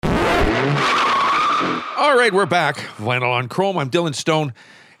All right, we're back. Vinyl on Chrome. I'm Dylan Stone.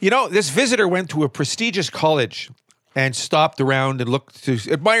 You know, this visitor went to a prestigious college and stopped around and looked to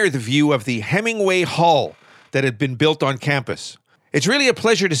admire the view of the Hemingway Hall that had been built on campus. It's really a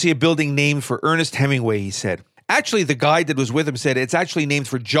pleasure to see a building named for Ernest Hemingway, he said. Actually, the guide that was with him said it's actually named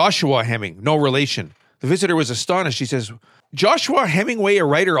for Joshua Heming, no relation. The visitor was astonished. He says, Joshua Hemingway a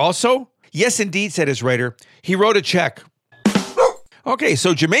writer also? Yes, indeed, said his writer. He wrote a check. Okay,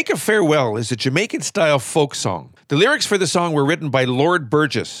 so Jamaica Farewell is a Jamaican-style folk song. The lyrics for the song were written by Lord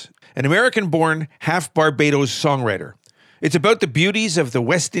Burgess, an American-born, half-Barbados songwriter. It's about the beauties of the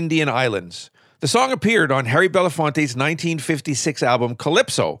West Indian Islands. The song appeared on Harry Belafonte's 1956 album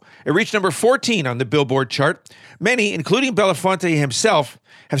Calypso. It reached number 14 on the Billboard chart. Many, including Belafonte himself,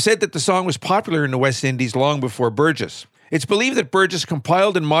 have said that the song was popular in the West Indies long before Burgess. It's believed that Burgess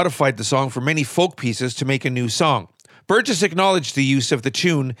compiled and modified the song for many folk pieces to make a new song. Burgess acknowledged the use of the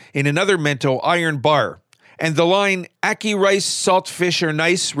tune in another mento, Iron Bar, and the line, Ackee rice, salt fish are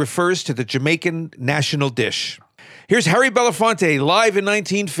nice, refers to the Jamaican national dish. Here's Harry Belafonte live in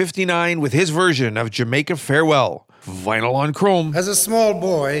 1959 with his version of Jamaica Farewell. Vinyl on Chrome. As a small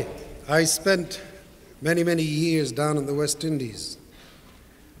boy, I spent many, many years down in the West Indies.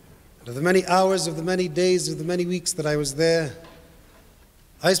 And of the many hours, of the many days, of the many weeks that I was there,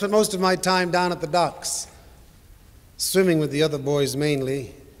 I spent most of my time down at the docks, swimming with the other boys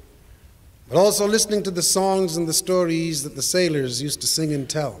mainly, but also listening to the songs and the stories that the sailors used to sing and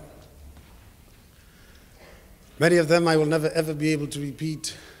tell. Many of them I will never ever be able to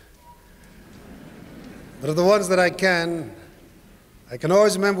repeat, but of the ones that I can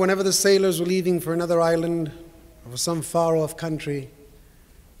always remember whenever the sailors were leaving for another island or for some far-off country,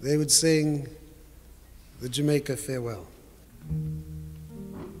 they would sing the Jamaica Farewell.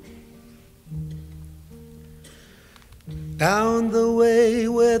 Down the way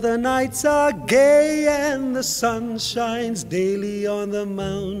where the nights are gay and the sun shines daily on the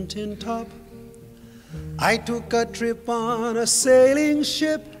mountain top, I took a trip on a sailing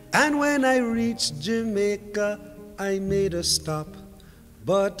ship, and when I reached Jamaica, I made a stop.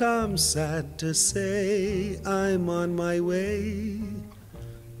 But I'm sad to say I'm on my way,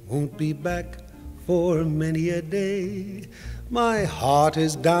 won't be back for many a day. My heart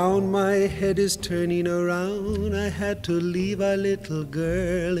is down, my head is turning around. I had to leave a little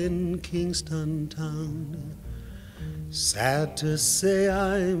girl in Kingston town. Sad to say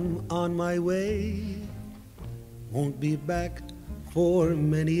I'm on my way, won't be back for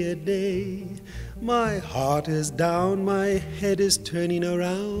many a day. My heart is down, my head is turning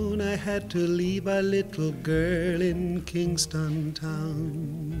around. I had to leave a little girl in Kingston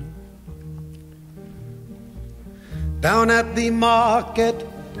town. Down at the market,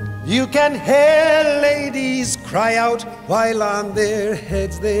 you can hear ladies cry out while on their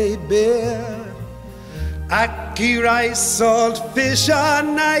heads they bear. Ackee rice, salt fish are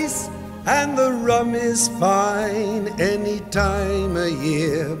nice, and the rum is fine any time of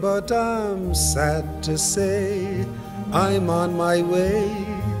year. But I'm sad to say I'm on my way,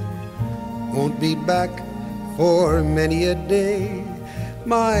 won't be back for many a day.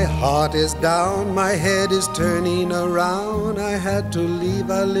 My heart is down, my head is turning around. I had to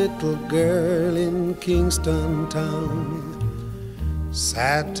leave a little girl in Kingston town.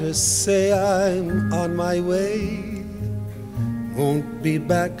 Sad to say I'm on my way, won't be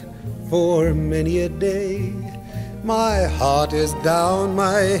back for many a day. My heart is down,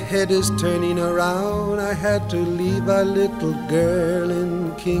 my head is turning around. I had to leave a little girl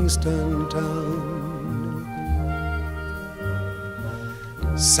in Kingston town.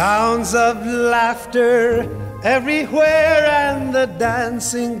 Sounds of laughter everywhere, and the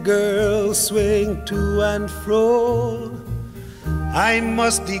dancing girls swing to and fro. I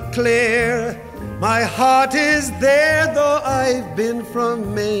must declare my heart is there, though I've been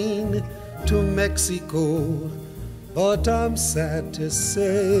from Maine to Mexico. But I'm sad to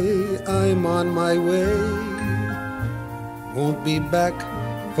say I'm on my way, won't be back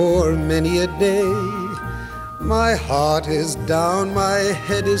for many a day. My heart is down, my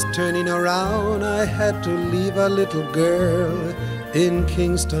head is turning around. I had to leave a little girl in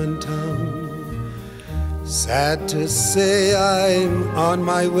Kingston town. Sad to say I'm on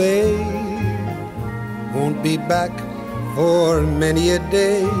my way, won't be back for many a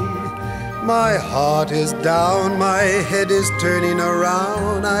day. My heart is down, my head is turning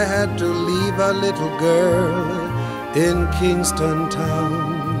around. I had to leave a little girl in Kingston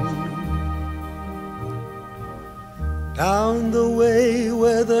town. Down the way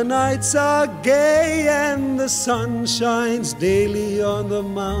where the nights are gay and the sun shines daily on the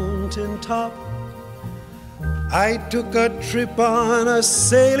mountain top, I took a trip on a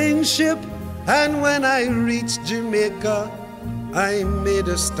sailing ship, And when I reached Jamaica, I made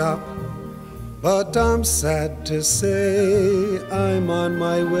a stop. But I'm sad to say I'm on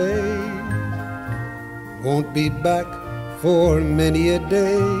my way. Won't be back for many a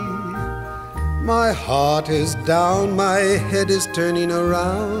day. My heart is down, my head is turning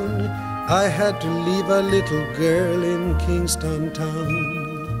around. I had to leave a little girl in Kingston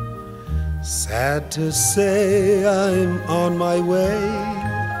town. Sad to say I'm on my way.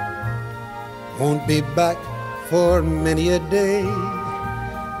 Won't be back for many a day.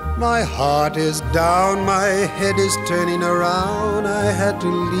 My heart is down, my head is turning around. I had to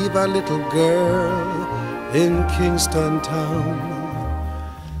leave a little girl in Kingston town.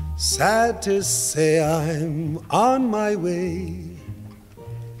 Sad to say I'm on my way.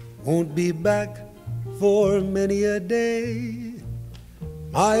 Won't be back for many a day.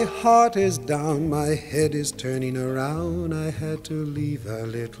 My heart is down, my head is turning around. I had to leave a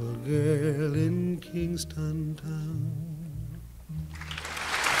little girl in Kingston town.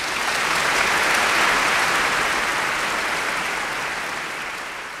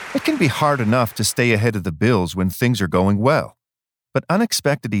 It can be hard enough to stay ahead of the bills when things are going well, but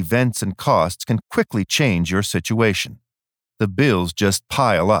unexpected events and costs can quickly change your situation. The bills just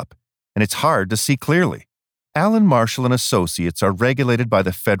pile up, and it's hard to see clearly. Allen Marshall & Associates are regulated by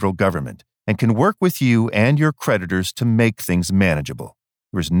the federal government and can work with you and your creditors to make things manageable.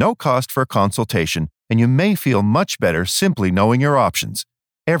 There is no cost for a consultation, and you may feel much better simply knowing your options.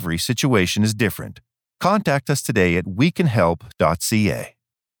 Every situation is different. Contact us today at wecanhelp.ca.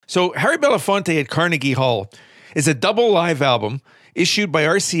 So Harry Belafonte at Carnegie Hall is a double live album issued by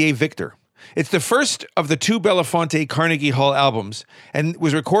RCA Victor. It's the first of the two Belafonte Carnegie Hall albums and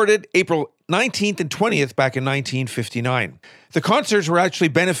was recorded April 19th and 20th back in 1959. The concerts were actually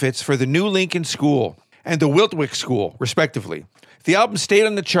benefits for the New Lincoln School and the Wiltwyck School, respectively. The album stayed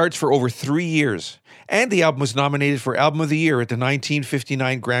on the charts for over 3 years, and the album was nominated for Album of the Year at the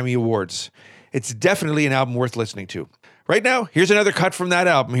 1959 Grammy Awards. It's definitely an album worth listening to. Right now, here's another cut from that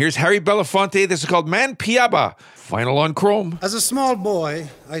album. Here's Harry Belafonte. This is called Man Piaba, Final on Chrome. As a small boy,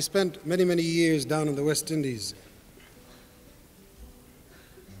 I spent many, many years down in the West Indies.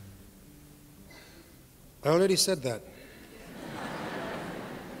 I already said that.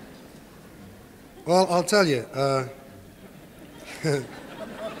 Well, I'll tell you.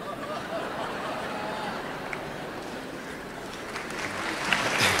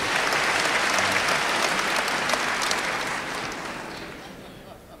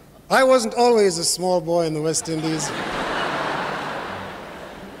 I wasn't always a small boy in the West Indies.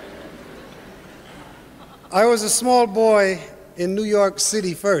 I was a small boy in New York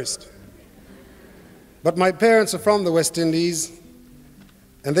City first. But my parents are from the West Indies,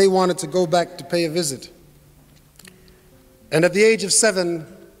 and they wanted to go back to pay a visit. And at the age of 7,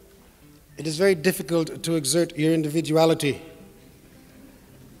 it is very difficult to exert your individuality.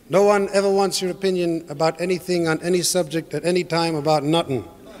 No one ever wants your opinion about anything on any subject at any time about nothing.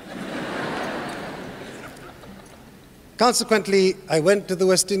 Consequently, I went to the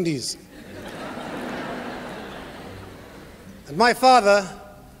West Indies. And my father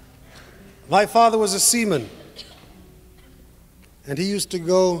was a seaman, and he used to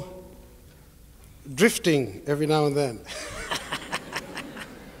go drifting every now and then.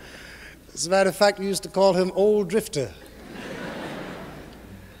 As a matter of fact, we used to call him Old Drifter.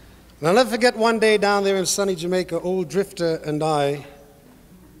 And I'll never forget one day down there in sunny Jamaica, Old Drifter and I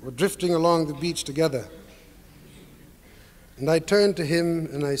were drifting along the beach together. And I turned to him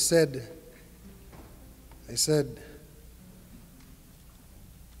and I said,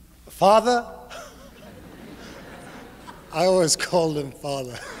 Father? I always called him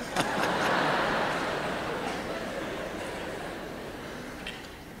Father.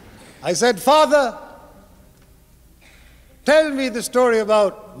 I said, Father, tell me the story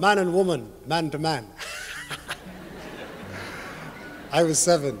about man and woman, man to man. I was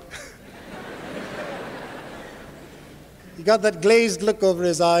 7. He got that glazed look over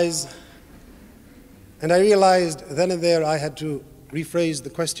his eyes, and I realized then and there I had to rephrase the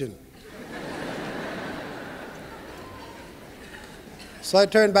question. So I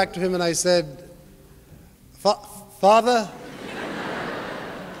turned back to him and I said, Father?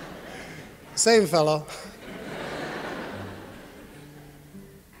 Same fellow.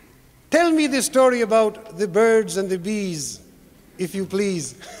 Tell me the story about the birds and the bees, if you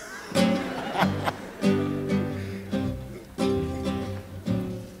please.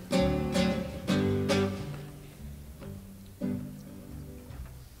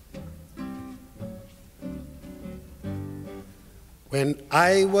 When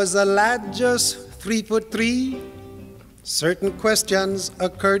I was a lad just 3'3", certain questions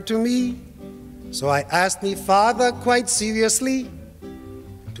occurred to me. So I asked me father quite seriously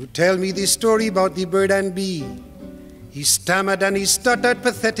to tell me the story about the bird and bee. He stammered and he stuttered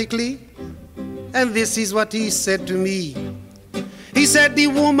pathetically, and this is what he said to me. He said, the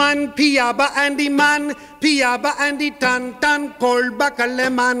woman Piaba and the man Piaba and the tan called back a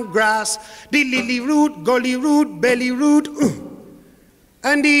lemon grass, the lily root, gully root, belly root,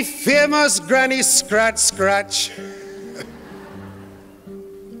 and the famous granny scratch.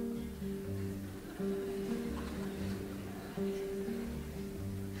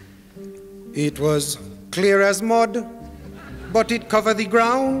 It was clear as mud, but it covered the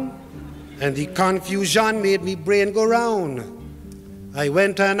ground, and the confusion made me brain go round. I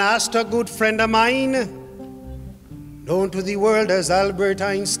went and asked a good friend of mine, known to the world as Albert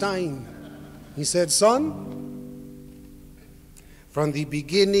Einstein. He said, son, from the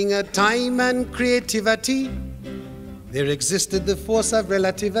beginning of time and creativity, there existed the force of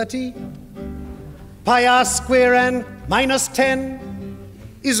relativity. Pi r square and minus 10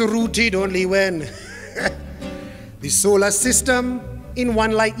 is rooted only when the solar system in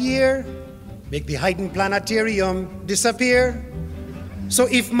 1 light year make the Haydn planetarium disappear. So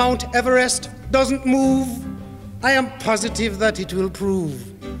if Mount Everest doesn't move, I am positive that it will prove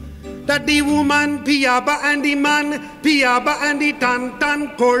that the woman Piaba and the man Piaba and the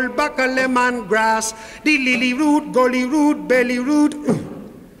tan called back a lemon grass, the lily root, gully root, belly root,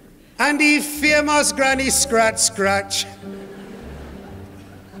 and the famous granny scratch.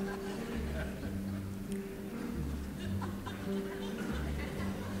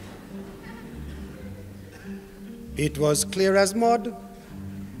 It was clear as mud,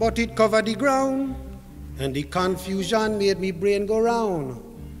 but it covered the ground, and the confusion made me brain go round.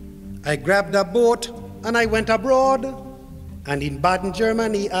 I grabbed a boat and I went abroad, and in Baden,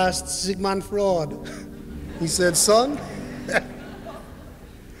 Germany, asked Sigmund Freud. He said, son,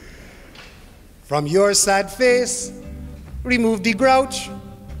 from your sad face, remove the grouch,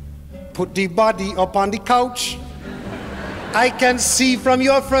 put the body up on the couch. I can see from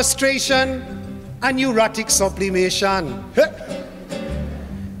your frustration a neurotic sublimation.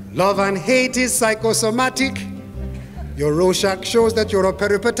 Love and hate is psychosomatic. Your Rorschach shows that you're a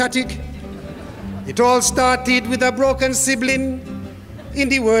peripatetic. It all started with a broken sibling, in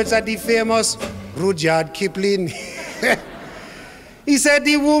the words of the famous Rudyard Kipling. He said,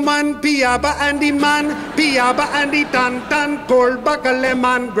 the woman Piaba and the man Piaba and the tan called back a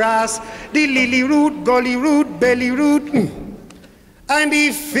lemon grass, the lily root, gully root, belly root, and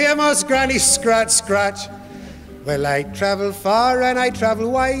the famous granny scratch. Well, I travel far and I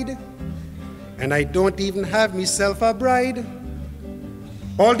travel wide, and I don't even have myself a bride.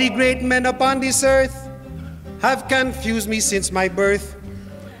 All the great men upon this earth have confused me since my birth.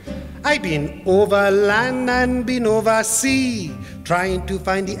 I've been over land and been over sea, trying to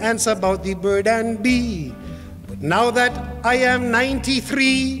find the answer about the bird and bee. But now that I am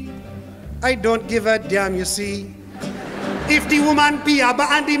 93, I don't give a damn, you see. If the woman Piaba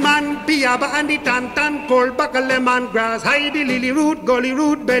and the man Piaba and the tan called back a lemon grass, hide the lily root, gully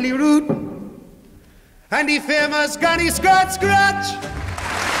root, belly root, and the famous granny scratch.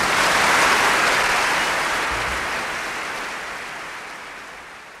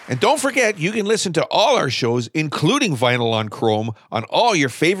 And don't forget, you can listen to all our shows, including Vinyl on Chrome, on all your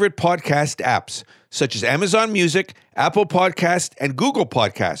favorite podcast apps, such as Amazon Music, Apple Podcast, and Google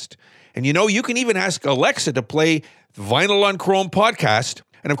Podcast. And you can even ask Alexa to play the Vinyl on Chrome podcast.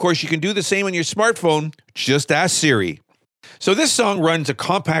 And of course, you can do the same on your smartphone. Just ask Siri. So this song runs a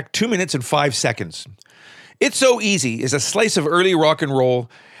compact 2 minutes and 5 seconds. It's So Easy is a slice of early rock and roll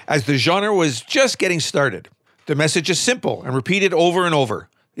as the genre was just getting started. The message is simple and repeated over and over.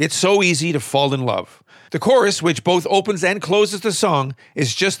 It's so easy to fall in love. The chorus, which both opens and closes the song,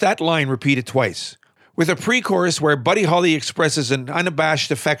 is just that line repeated twice, with a pre-chorus where Buddy Holly expresses an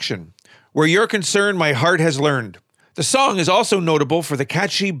unabashed affection. Where you're concerned, my heart has learned. The song is also notable for the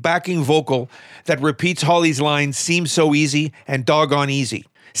catchy backing vocal that repeats Holly's line, seems so easy and doggone easy.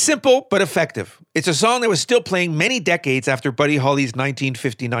 Simple but effective. It's a song that was still playing many decades after Buddy Holly's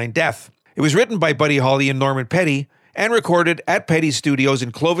 1959 death. It was written by Buddy Holly and Norman Petty and recorded at Petty's studios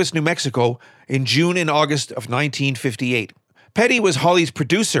in Clovis, New Mexico in June and August of 1958. Petty was Holly's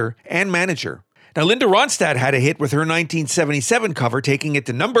producer and manager. Now, Linda Ronstadt had a hit with her 1977 cover, taking it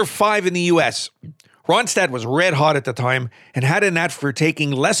to number 5 in the U.S. Ronstadt was red hot at the time and had a knack for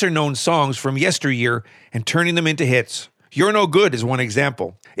taking lesser-known songs from yesteryear and turning them into hits. You're No Good is one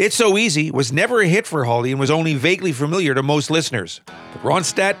example. It's So Easy was never a hit for Holly and was only vaguely familiar to most listeners. But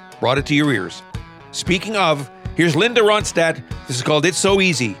Ronstadt brought it to your ears. Speaking of, here's Linda Ronstadt. This is called It's So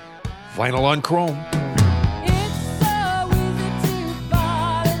Easy. Vinyl on Chrome. It's so easy to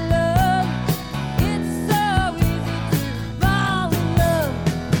fall in love.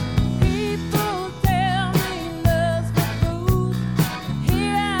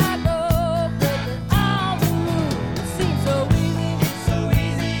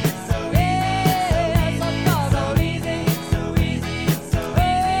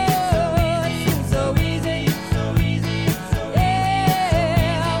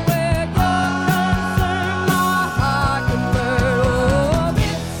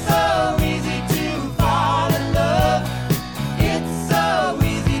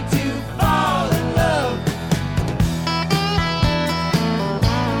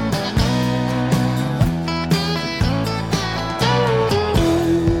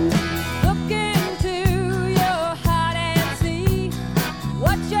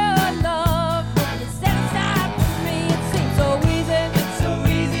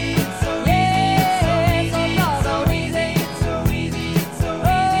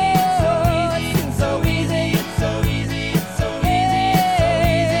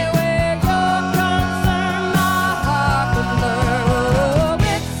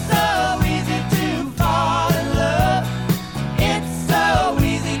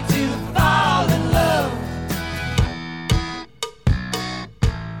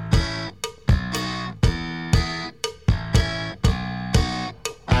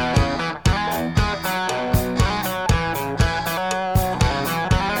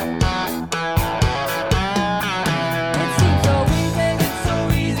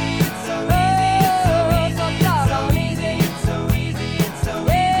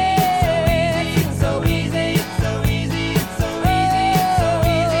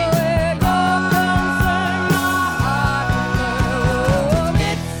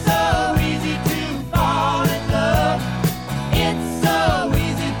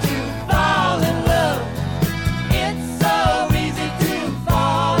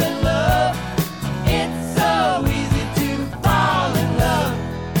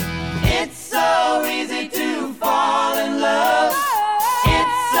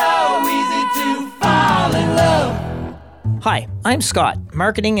 I'm Scott,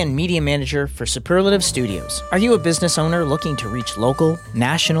 Marketing and Media Manager for Superlative Studios. Are you a business owner looking to reach local,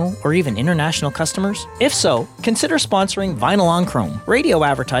 national, or even international customers? If so, consider sponsoring Vinyl on Chrome. Radio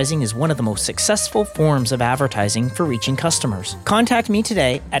advertising is one of the most successful forms of advertising for reaching customers. Contact me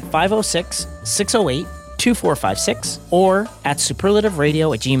today at 506-608-2456 or at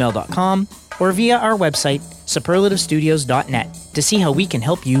superlativeradio@gmail.com or via our website, superlativestudios.net, to see how we can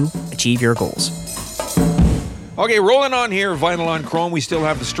help you achieve your goals. Okay, rolling on here, Vinyl on Chrome. We still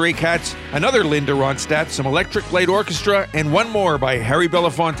have the Stray Cats, another Linda Ronstadt, some Electric Light Orchestra, and one more by Harry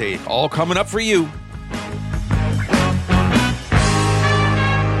Belafonte. All coming up for you.